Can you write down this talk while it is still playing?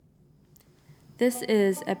This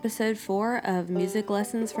is episode 4 of Music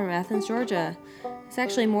Lessons from Athens, Georgia. It's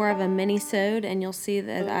actually more of a mini-sode, and you'll see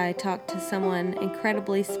that I talk to someone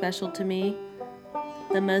incredibly special to me,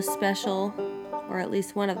 the most special, or at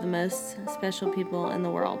least one of the most special people in the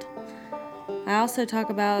world. I also talk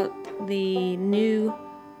about the new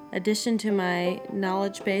addition to my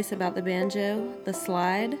knowledge base about the banjo, the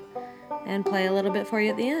slide, and play a little bit for you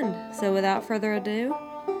at the end. So without further ado,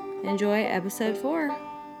 enjoy episode 4.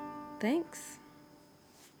 Thanks.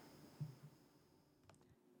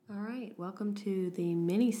 All right, welcome to the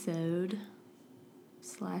mini-sode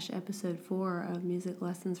 / episode 4 of Music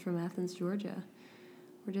Lessons from Athens, Georgia.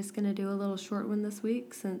 We're just going to do a little short one this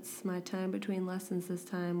week since my time between lessons this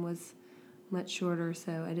time was much shorter,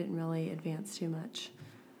 so I didn't really advance too much.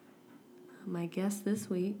 My guest this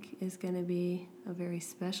week is going to be a very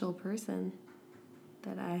special person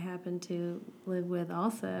that I happen to live with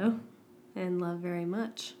also and love very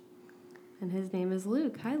much. And his name is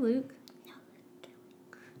Luke. Hi, Luke.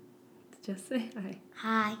 Just say hi.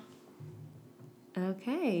 Hi.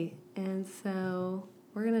 Okay, and so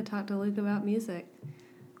we're going to talk to Luke about music.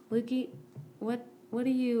 Lukey, what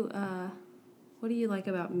do you like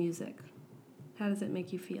about music? How does it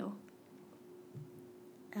make you feel?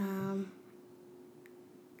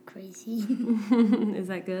 Crazy. Is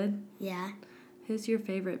that good? Yeah. Who's your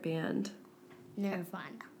favorite band?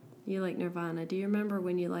 Nirvana. You like Nirvana. Do you remember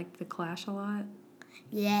when you liked The Clash a lot?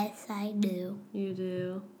 Yes, I do. You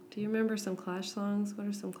do. Do you remember some Clash songs? What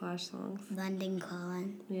are some Clash songs? London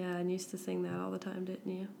Calling. Yeah, and you used to sing that all the time,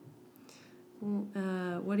 didn't you?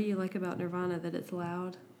 What do you like about Nirvana? That it's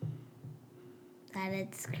loud? That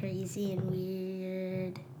it's crazy and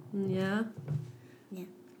weird. Yeah? Yeah.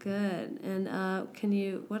 Good. And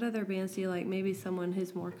what other bands do you like? Maybe someone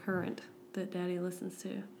who's more current that Daddy listens to.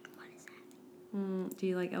 What is that? Do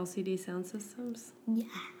you like LCD Sound Systems? Yeah.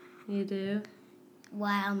 You do?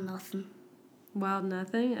 Wild Nothing. Wild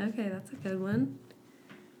Nothing? Okay, that's a good one.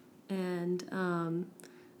 And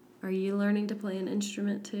are you learning to play an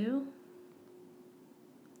instrument too?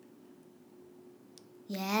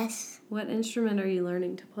 Yes. What instrument are you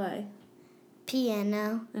learning to play?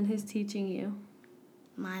 Piano. And who's teaching you?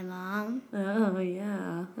 My mom. Oh,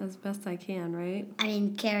 yeah. As best I can, right?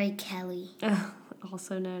 Carrie Kelly.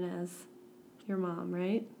 Also known as your mom,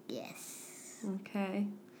 right? Yes. Okay.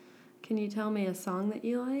 Can you tell me a song that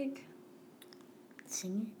you like?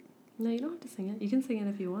 Sing it? No, you don't have to sing it. You can sing it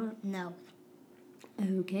if you want. No.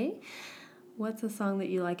 Okay. What's a song that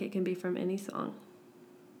you like? It can be from any song.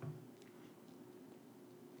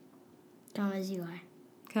 Come As You Are.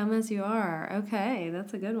 Come As You Are. Okay,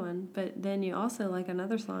 that's a good one. But then you also like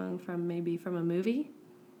another song from a movie?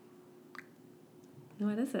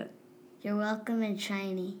 What is it? You're Welcome and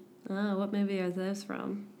Shiny. Oh, what movie are those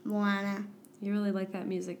from? Moana. You really like that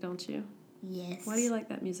music, don't you? Yes. Why do you like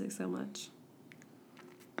that music so much?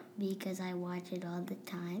 Because I watch it all the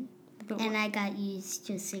time. But And I got used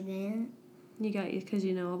to singing it. Because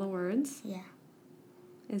you know all the words? Yeah.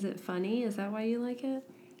 Is it funny? Is that why you like it?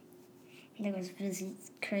 It was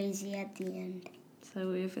crazy at the end.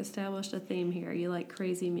 So we've established a theme here. You like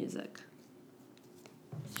crazy music.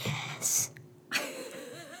 Yes.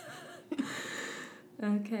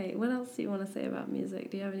 Okay, what else do you want to say about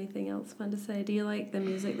music? Do you have anything else fun to say? Do you like the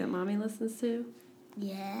music that Mommy listens to?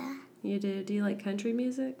 Yeah. You do? Do you like country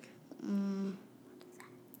music? What is that?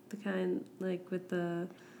 The kind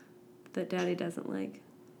that Daddy doesn't like.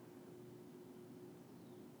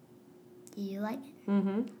 Do you like it?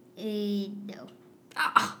 Mm-hmm. No.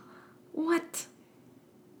 Ah, what?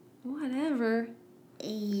 Whatever.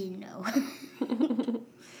 No.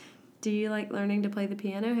 Do you like learning to play the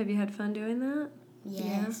piano? Have you had fun doing that? Yes.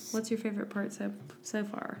 Yeah? What's your favorite part so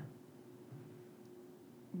far?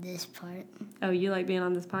 This part. Oh, you like being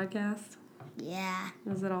on this podcast? Yeah.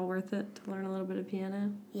 Is it all worth it to learn a little bit of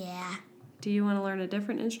piano? Yeah. Do you want to learn a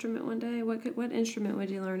different instrument one day? What instrument would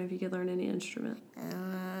you learn if you could learn any instrument?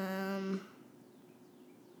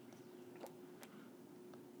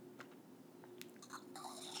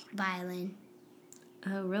 Violin.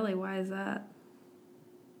 Oh, really? Why is that?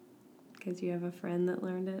 Because you have a friend that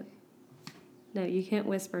learned it? No, you can't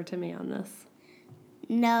whisper to me on this.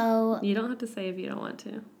 No. You don't have to say if you don't want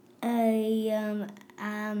to.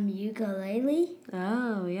 Ukulele.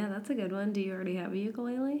 Oh, yeah, that's a good one. Do you already have a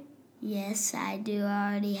ukulele? Yes, I do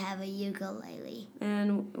already have a ukulele.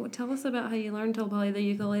 And tell us about how you learned to play the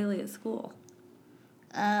ukulele at school.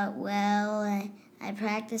 I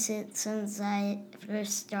practiced it since I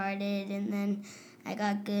first started, and then I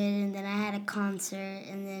got good, and then I had a concert,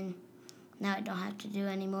 and then now I don't have to do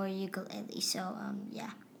any more ukulele, so,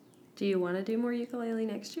 yeah. Do you want to do more ukulele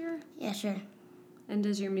next year? Yeah, sure. And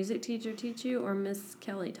does your music teacher teach you, or Miss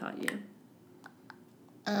Kelly taught you?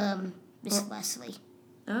 Miss Leslie.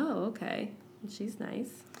 Oh, okay. She's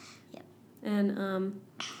nice. Yep. And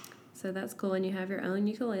so that's cool. And you have your own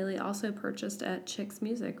ukulele, also purchased at Chick's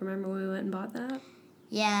Music. Remember when we went and bought that?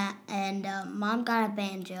 Yeah, and Mom got a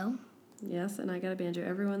banjo. Yes, and I got a banjo.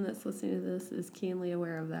 Everyone that's listening to this is keenly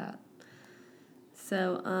aware of that.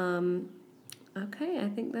 So, okay, I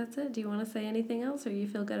think that's it. Do you want to say anything else, or you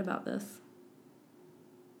feel good about this?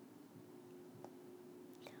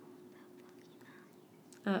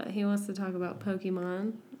 He wants to talk about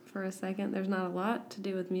Pokemon for a second. There's not a lot to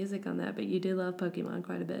do with music on that, but you do love Pokemon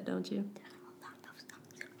quite a bit, don't you?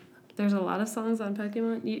 There's a lot of songs on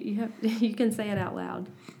Pokemon. You can say it out loud.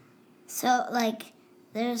 So,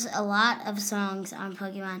 there's a lot of songs on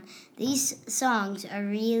Pokemon. These songs are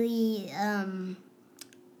really,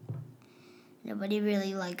 nobody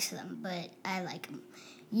really likes them, but I like them.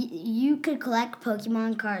 You could collect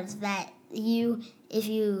Pokemon cards that if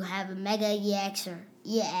you have a Mega EX or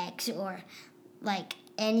EX or,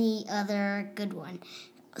 any other good one.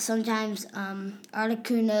 Sometimes,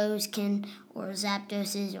 Articunos or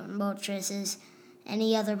Zapdoses or Moltres,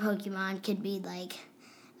 any other Pokemon could be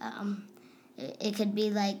it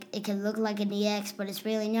could look like an EX, but it's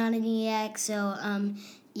really not an EX. So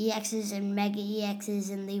EXs and Mega EXs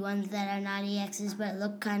and the ones that are not EXs but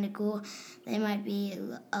look kind of cool, they might be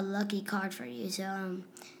a lucky card for you. So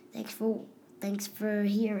thanks for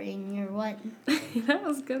hearing or what. That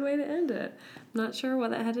was a good way to end it. I'm not sure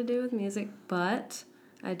what that had to do with music, but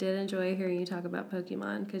I did enjoy hearing you talk about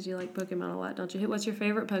Pokemon because you like Pokemon a lot, don't you? What's your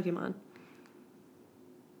favorite Pokemon?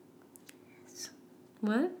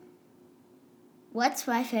 What? What's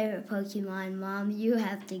my favorite Pokemon, Mom? You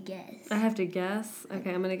have to guess. I have to guess?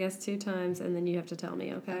 Okay, I'm going to guess 2 times, and then you have to tell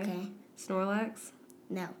me, okay? Okay. Snorlax?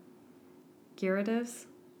 No. Gyarados?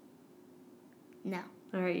 No.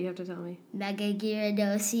 All right, you have to tell me. Mega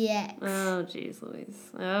Gyarados EX. Oh, jeez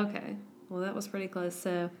Louise. Okay. Well, that was pretty close.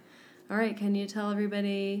 So, all right, can you tell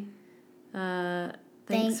everybody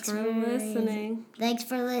thanks for listening? Thanks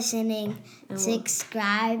for listening. And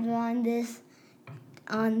subscribe on this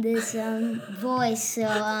voice.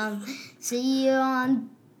 So see you on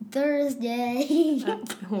Thursday.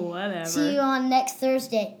 Whatever. See you on next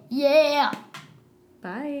Thursday. Yeah.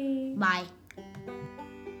 Bye. Bye.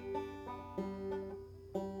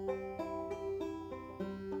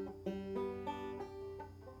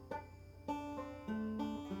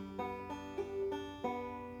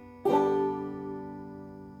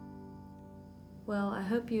 Well, I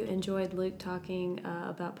hope you enjoyed Luke talking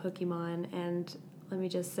about Pokemon, and let me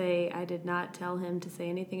just say I did not tell him to say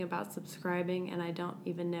anything about subscribing, and I don't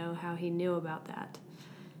even know how he knew about that.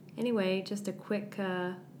 Anyway, just a quick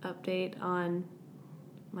update on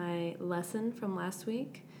my lesson from last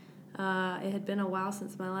week. It had been a while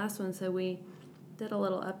since my last one, so we did a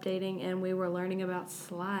little updating, and we were learning about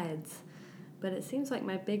slides. But it seems like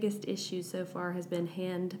my biggest issue so far has been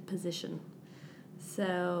hand position.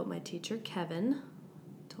 So my teacher, Kevin,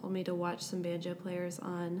 told me to watch some banjo players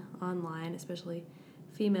online, especially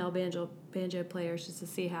female banjo players, just to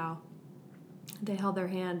see how they held their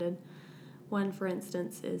hand. And one, for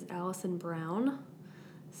instance, is Allison Brown.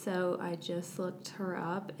 So I just looked her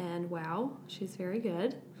up, and wow, she's very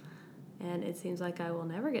good. And it seems like I will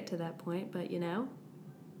never get to that point, but I'm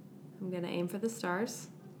going to aim for the stars.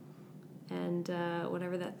 And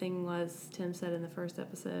whatever that thing was Tim said in the first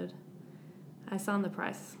episode, ice on the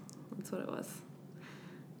prize. That's what it was.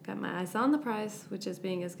 Got my ice on the prize, which is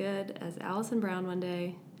being as good as Allison Brown one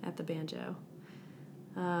day at the banjo,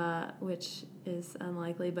 which is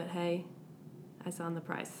unlikely, but hey, ice on the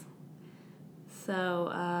prize.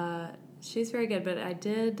 So she's very good, but I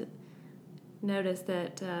did notice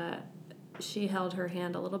that she held her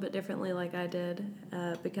hand a little bit differently like I did,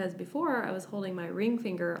 because before I was holding my ring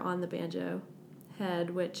finger on the banjo head,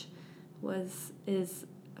 which is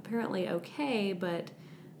apparently okay, but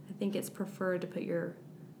I think it's preferred to put your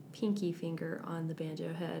pinky finger on the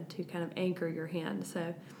banjo head to kind of anchor your hand.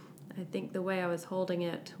 So I think the way I was holding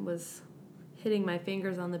it was hitting my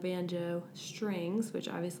fingers on the banjo strings, which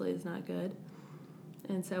obviously is not good.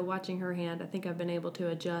 And so watching her hand, I think I've been able to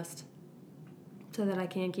adjust so that I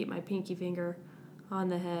can keep my pinky finger on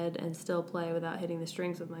the head and still play without hitting the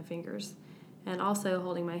strings with my fingers. And also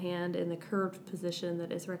holding my hand in the curved position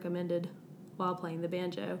that is recommended while playing the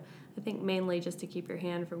banjo. I think mainly just to keep your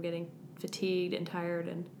hand from getting fatigued and tired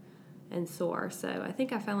and sore. So I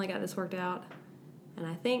think I finally got this worked out. And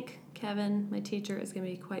I think Kevin, my teacher, is going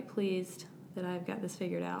to be quite pleased that I've got this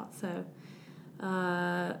figured out. So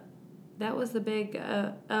that was the big...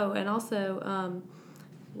 and also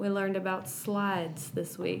we learned about slides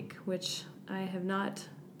this week, which I have not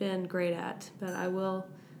been great at, but I will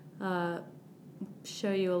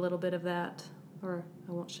show you a little bit of that, or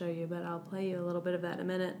I won't show you, but I'll play you a little bit of that in a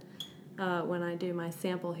minute when I do my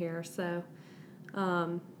sample here. So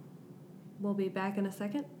we'll be back in a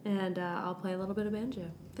second, and I'll play a little bit of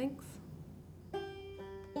banjo. Thanks.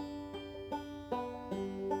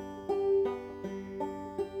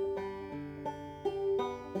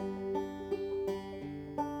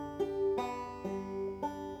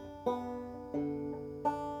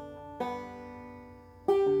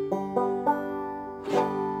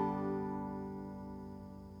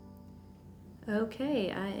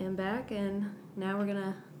 Okay, I am back, and now we're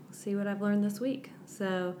gonna see what I've learned this week.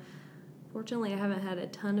 So fortunately I haven't had a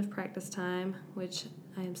ton of practice time, which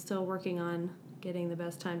I am still working on getting the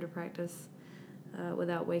best time to practice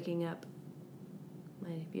without waking up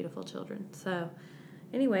my beautiful children. So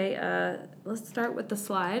anyway, let's start with the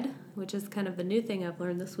slide, which is kind of the new thing I've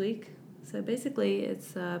learned this week. So basically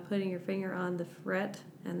it's putting your finger on the fret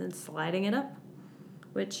and then sliding it up,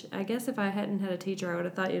 which I guess if I hadn't had a teacher, I would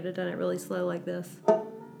have thought you'd have done it really slow like this.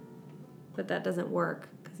 But that doesn't work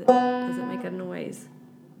because it doesn't make a noise.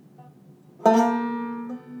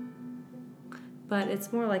 But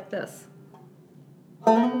it's more like this.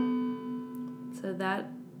 So that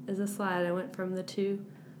is a slide. I went from the 2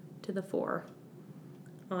 to the 4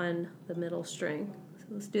 on the middle string. So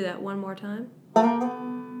let's do that one more time.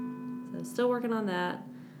 So still working on that.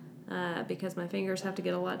 Because my fingers have to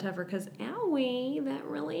get a lot tougher because, owie, that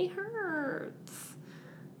really hurts.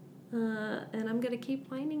 And I'm going to keep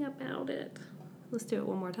whining about it. Let's do it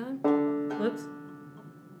one more time. Whoops.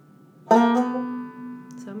 So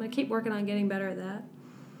I'm going to keep working on getting better at that.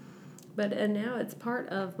 And now it's part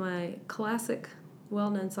of my classic,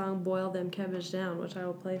 well-known song, Boil Them Cabbage Down, which I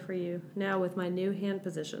will play for you now with my new hand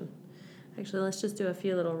position. Actually, let's just do a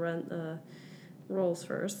few little rolls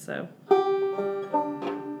first. So.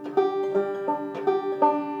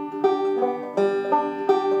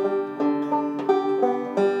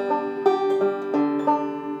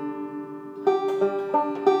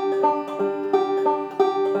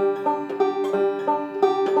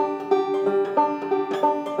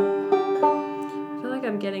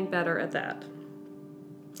 Getting better at that,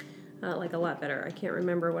 like a lot better. I can't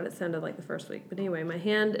remember what it sounded like the first week, but anyway, my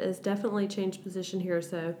hand has definitely changed position here,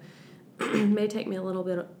 so it may take me a little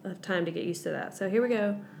bit of time to get used to that. So here we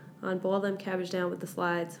go on Boil Them Cabbage Down with the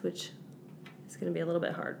slides, which is going to be a little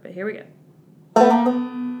bit hard, but here we go.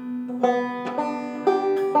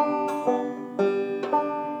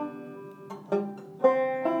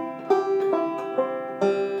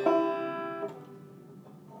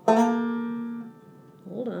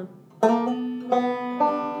 Hold on.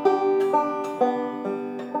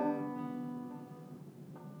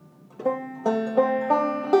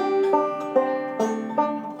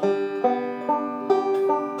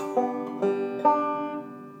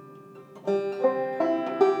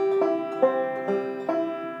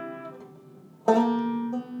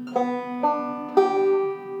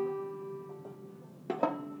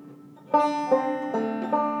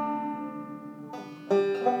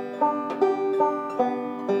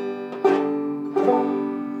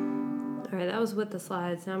 With the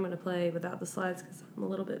slides. Now I'm going to play without the slides because I'm a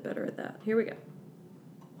little bit better at that. Here we go.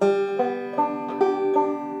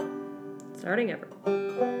 Starting over.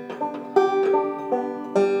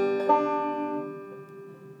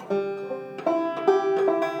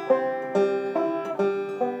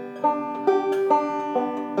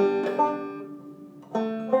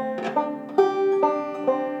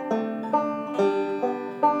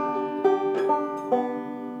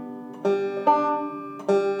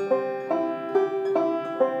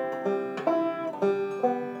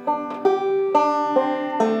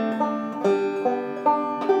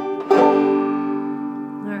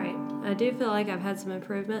 I do feel like I've had some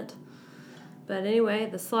improvement, but anyway,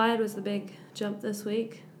 the slide was the big jump this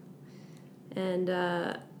week, and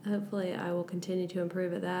hopefully I will continue to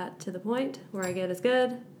improve at that to the point where I get as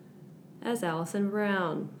good as Allison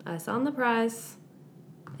Brown. Ice on the prize,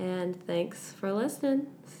 and thanks for listening.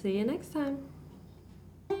 See you next time.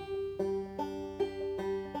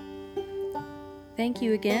 Thank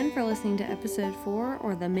you again for listening to episode 4,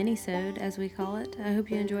 or the mini-sode as we call it. I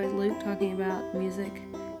hope you enjoyed Luke talking about music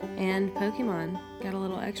and Pokemon. Got a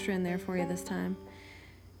little extra in there for you this time.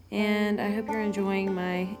 And I hope you're enjoying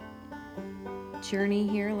my journey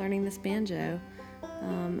here learning this banjo.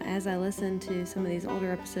 As I listen to some of these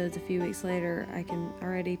older episodes a few weeks later, I can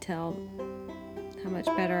already tell how much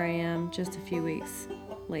better I am just a few weeks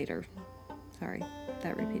later. Sorry,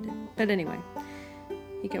 that repeated. But anyway,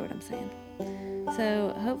 you get what I'm saying.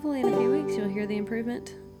 So hopefully in a few weeks you'll hear the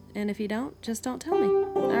improvement. And if you don't, just don't tell me.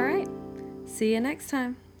 All right. See you next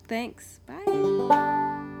time. Thanks. Bye.